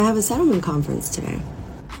have a settlement conference today.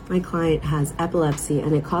 My client has epilepsy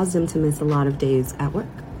and it caused him to miss a lot of days at work.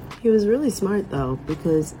 He was really smart though,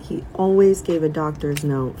 because he always gave a doctor's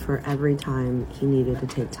note for every time he needed to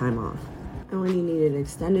take time off. And when he needed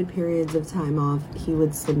extended periods of time off, he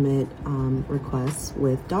would submit requests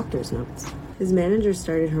with doctor's notes. His manager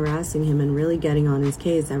started harassing him and really getting on his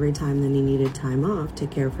case every time that he needed time off to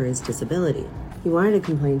care for his disability. He wanted to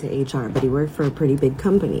complain to HR, but he worked for a pretty big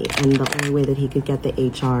company, and the only way that he could get the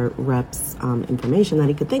HR rep's information that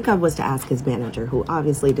he could think of was to ask his manager, who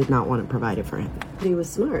obviously did not want to provide it for him. But he was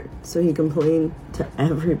smart, so he complained to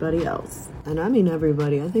everybody else. And I mean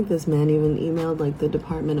everybody. I think this man even emailed like the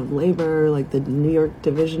Department of Labor, like the New York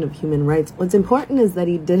Division of Human Rights. What's important is that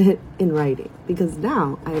he did it in writing, because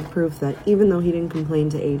now I have proof that even though he didn't complain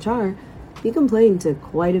to HR, he complained to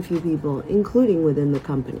quite a few people, including within the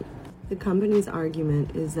company. The company's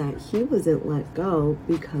argument is that he wasn't let go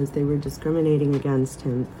because they were discriminating against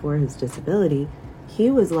him for his disability.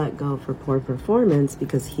 He was let go for poor performance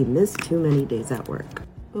because he missed too many days at work.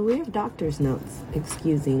 But we have doctor's notes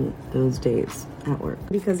excusing those days at work.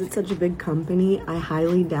 Because it's such a big company, I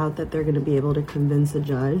highly doubt that they're going to be able to convince a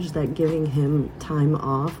judge that giving him time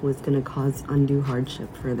off was going to cause undue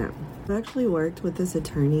hardship for them. I've actually worked with this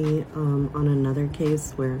attorney on another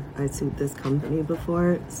case where I sued this company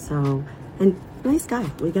before, and nice guy,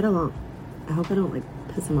 we get along. I hope I don't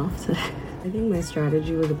piss him off today. I think my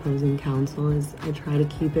strategy with opposing counsel is I try to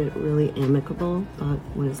keep it really amicable, but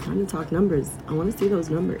when it's time to talk numbers, I want to see those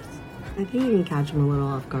numbers. I think I can catch them a little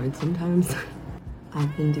off guard sometimes.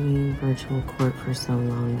 I've been doing virtual court for so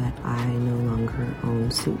long that I no longer own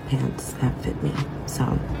suit pants that fit me, so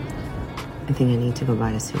I think I need to go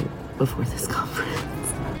buy a suit before this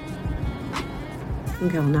conference.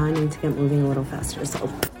 Okay, well now I need to get moving a little faster,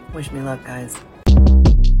 so wish me luck, guys.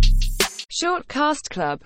 Short Cast Club